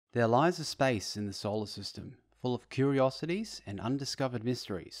There lies a space in the solar system, full of curiosities and undiscovered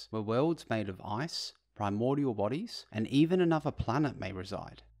mysteries, where worlds made of ice, primordial bodies, and even another planet may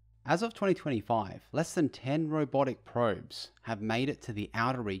reside. As of 2025, less than 10 robotic probes have made it to the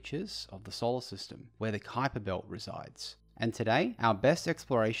outer reaches of the solar system, where the Kuiper Belt resides. And today, our best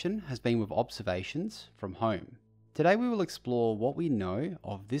exploration has been with observations from home. Today we will explore what we know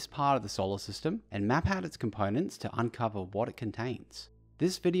of this part of the solar system and map out its components to uncover what it contains.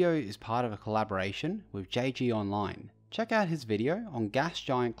 This video is part of a collaboration with JG Online. Check out his video on gas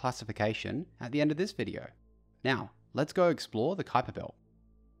giant classification at the end of this video. Now, let's go explore the Kuiper Belt.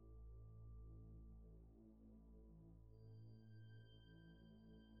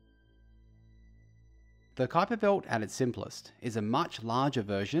 The Kuiper Belt at its simplest is a much larger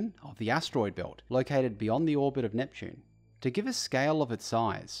version of the asteroid belt located beyond the orbit of Neptune. To give a scale of its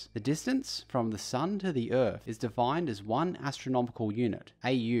size, the distance from the Sun to the Earth is defined as 1 astronomical unit,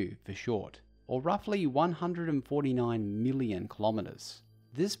 AU for short, or roughly 149 million kilometers.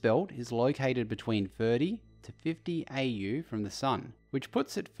 This belt is located between 30 to 50 AU from the Sun, which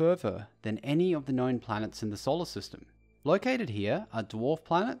puts it further than any of the known planets in the solar system. Located here are dwarf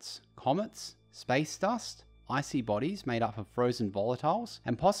planets, comets, space dust, icy bodies made up of frozen volatiles,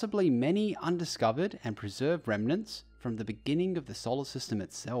 and possibly many undiscovered and preserved remnants from the beginning of the solar system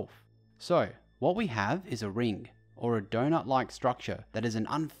itself. So, what we have is a ring, or a donut-like structure that is an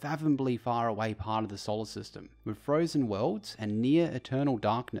unfathomably far away part of the solar system, with frozen worlds and near eternal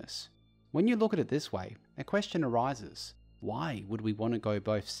darkness. When you look at it this way, a question arises. Why would we want to go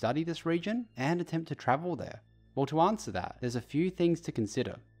both study this region and attempt to travel there? Well, to answer that, there's a few things to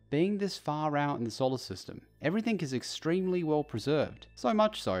consider. Being this far out in the solar system, everything is extremely well preserved, so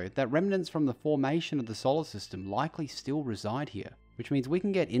much so that remnants from the formation of the solar system likely still reside here, which means we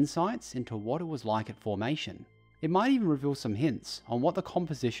can get insights into what it was like at formation. It might even reveal some hints on what the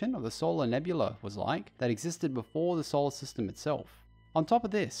composition of the solar nebula was like that existed before the solar system itself. On top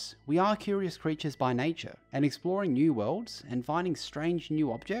of this, we are curious creatures by nature, and exploring new worlds and finding strange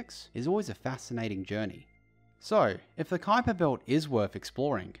new objects is always a fascinating journey. So, if the Kuiper Belt is worth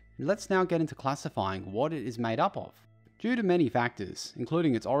exploring, let's now get into classifying what it is made up of. Due to many factors,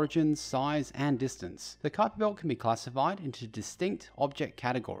 including its origins, size, and distance, the Kuiper Belt can be classified into distinct object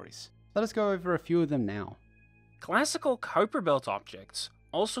categories. Let us go over a few of them now. Classical Kuiper Belt objects,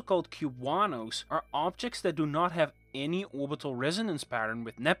 also called cubanos, are objects that do not have any orbital resonance pattern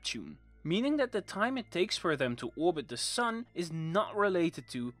with Neptune, meaning that the time it takes for them to orbit the Sun is not related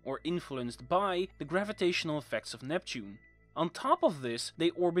to or influenced by the gravitational effects of Neptune. On top of this,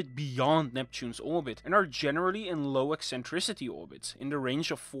 they orbit beyond Neptune's orbit and are generally in low eccentricity orbits, in the range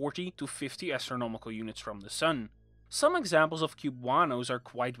of 40 to 50 astronomical units from the Sun. Some examples of cubanos are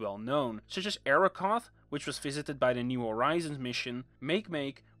quite well known, such as Arakoth, which was visited by the New Horizons mission,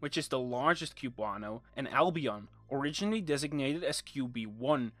 Makemake, which is the largest cubano, and Albion, originally designated as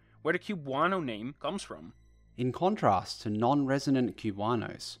QB1, where the cubano name comes from. In contrast to non-resonant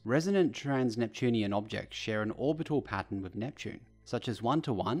cubanos, resonant trans-Neptunian objects share an orbital pattern with Neptune, such as 1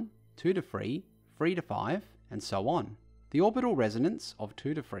 to 1, 2 to 3, 3 to 5, and so on. The orbital resonance of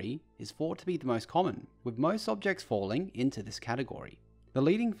 2 to 3 is thought to be the most common, with most objects falling into this category. The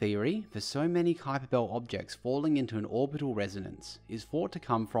leading theory for so many Kuiper Belt objects falling into an orbital resonance is thought to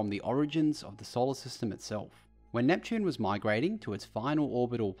come from the origins of the solar system itself. When Neptune was migrating to its final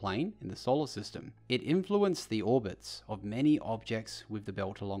orbital plane in the solar system, it influenced the orbits of many objects with the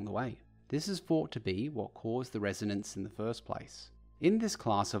belt along the way. This is thought to be what caused the resonance in the first place. In this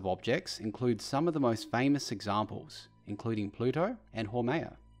class of objects include some of the most famous examples, including Pluto and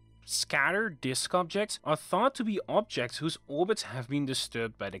Haumea. Scattered disk objects are thought to be objects whose orbits have been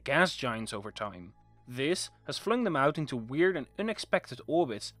disturbed by the gas giants over time. This has flung them out into weird and unexpected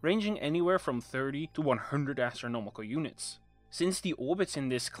orbits, ranging anywhere from 30 to 100 astronomical units. Since the orbits in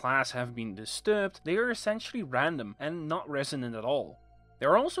this class have been disturbed, they are essentially random and not resonant at all. They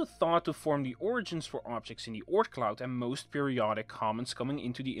are also thought to form the origins for objects in the Oort cloud and most periodic comets coming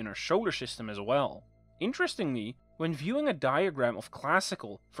into the inner solar system as well. Interestingly, when viewing a diagram of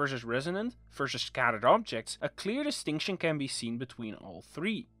classical versus resonant versus scattered objects, a clear distinction can be seen between all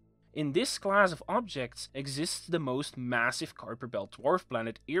three. In this class of objects exists the most massive Kuiper Belt dwarf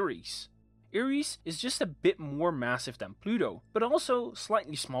planet Eris. Eris is just a bit more massive than Pluto, but also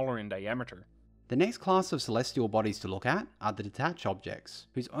slightly smaller in diameter. The next class of celestial bodies to look at are the detached objects,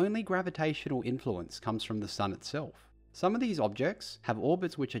 whose only gravitational influence comes from the Sun itself. Some of these objects have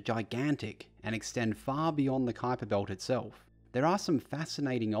orbits which are gigantic and extend far beyond the Kuiper Belt itself. There are some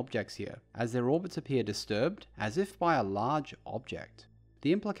fascinating objects here, as their orbits appear disturbed as if by a large object.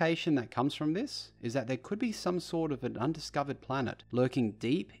 The implication that comes from this is that there could be some sort of an undiscovered planet lurking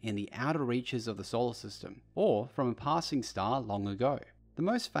deep in the outer reaches of the solar system, or from a passing star long ago. The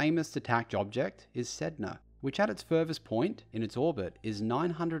most famous detached object is Sedna, which at its furthest point in its orbit is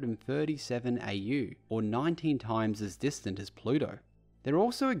 937 AU, or 19 times as distant as Pluto. There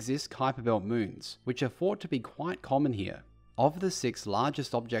also exist Kuiper Belt moons, which are thought to be quite common here. Of the 6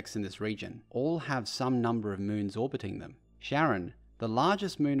 largest objects in this region, all have some number of moons orbiting them. Charon, the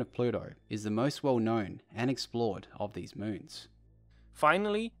largest moon of Pluto, is the most well known and explored of these moons.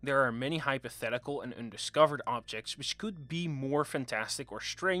 Finally, there are many hypothetical and undiscovered objects which could be more fantastic or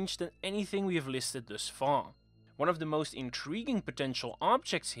strange than anything we have listed thus far. One of the most intriguing potential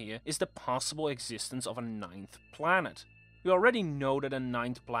objects here is the possible existence of a 9th planet. We already know that a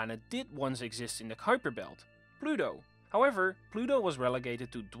 9th planet did once exist in the Kuiper Belt, Pluto. However, Pluto was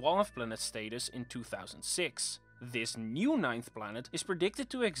relegated to dwarf planet status in 2006. This new 9th planet is predicted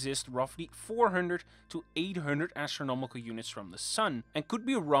to exist roughly 400 to 800 astronomical units from the Sun, and could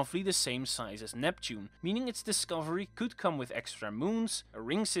be roughly the same size as Neptune, meaning its discovery could come with extra moons, a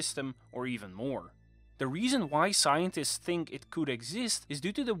ring system, or even more. The reason why scientists think it could exist is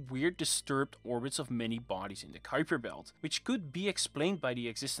due to the weird disturbed orbits of many bodies in the Kuiper Belt, which could be explained by the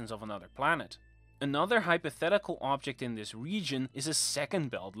existence of another planet. Another hypothetical object in this region is a second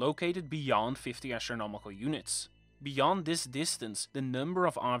belt located beyond 50 astronomical units. Beyond this distance, the number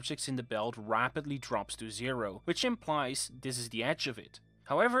of objects in the belt rapidly drops to 0, which implies this is the edge of it.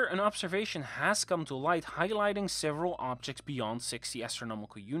 However, an observation has come to light highlighting several objects beyond 60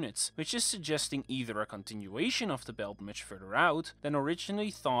 astronomical units, which is suggesting either a continuation of the belt much further out than originally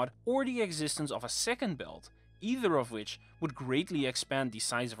thought, or the existence of a second belt, either of which would greatly expand the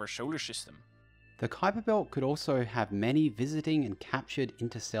size of our solar system. The Kuiper Belt could also have many visiting and captured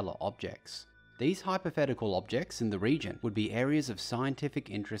interstellar objects. These hypothetical objects in the region would be areas of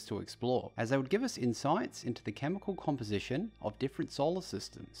scientific interest to explore, as they would give us insights into the chemical composition of different solar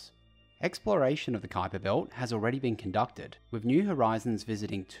systems. Exploration of the Kuiper Belt has already been conducted, with New Horizons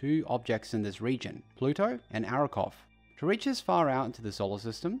visiting 2 objects in this region, Pluto and Arrokoth. To reach this far out into the solar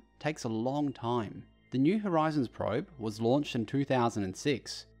system takes a long time. The New Horizons probe was launched in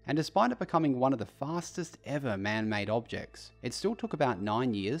 2006, and despite it becoming one of the fastest ever man-made objects, it still took about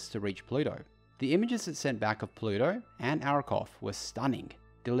 9 years to reach Pluto. The images it sent back of Pluto and Arrokoth were stunning,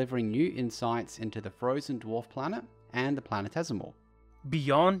 delivering new insights into the frozen dwarf planet and the planetesimal.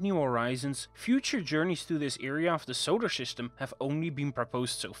 Beyond New Horizons, future journeys to this area of the solar system have only been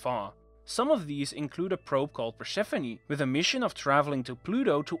proposed so far. Some of these include a probe called Persephone, with a mission of traveling to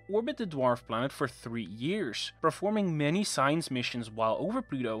Pluto to orbit the dwarf planet for 3 years, performing many science missions while over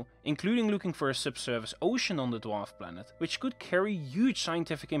Pluto, including looking for a subsurface ocean on the dwarf planet, which could carry huge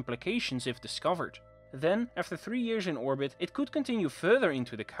scientific implications if discovered. Then, after 3 years in orbit, it could continue further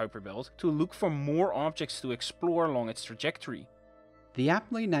into the Kuiper Belt to look for more objects to explore along its trajectory. The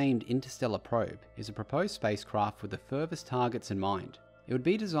aptly named Interstellar Probe is a proposed spacecraft with the furthest targets in mind. It would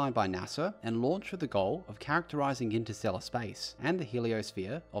be designed by NASA and launched with the goal of characterizing interstellar space and the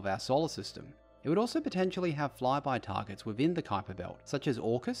heliosphere of our solar system. It would also potentially have flyby targets within the Kuiper Belt, such as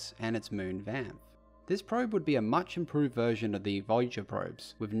Orcus and its moon Vanth. This probe would be a much improved version of the Voyager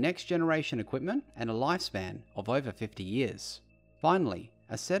probes, with next generation equipment and a lifespan of over 50 years. Finally,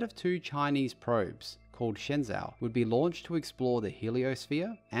 a set of 2 Chinese probes, called Shenzhou, would be launched to explore the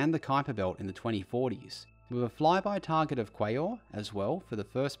heliosphere and the Kuiper Belt in the 2040s, with a flyby target of Quaoar as well for the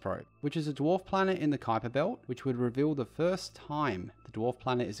first probe, which is a dwarf planet in the Kuiper Belt, which would reveal the first time the dwarf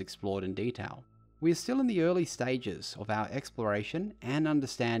planet is explored in detail. We are still in the early stages of our exploration and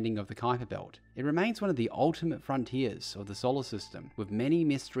understanding of the Kuiper Belt. It remains one of the ultimate frontiers of the solar system, with many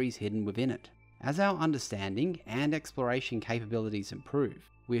mysteries hidden within it. As our understanding and exploration capabilities improve,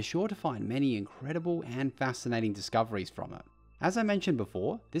 we are sure to find many incredible and fascinating discoveries from it. As I mentioned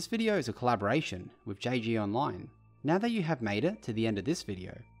before, this video is a collaboration with JG Online. Now that you have made it to the end of this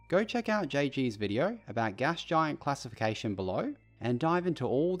video, go check out JG's video about gas giant classification below and dive into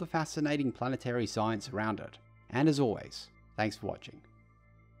all the fascinating planetary science around it. And as always, thanks for watching.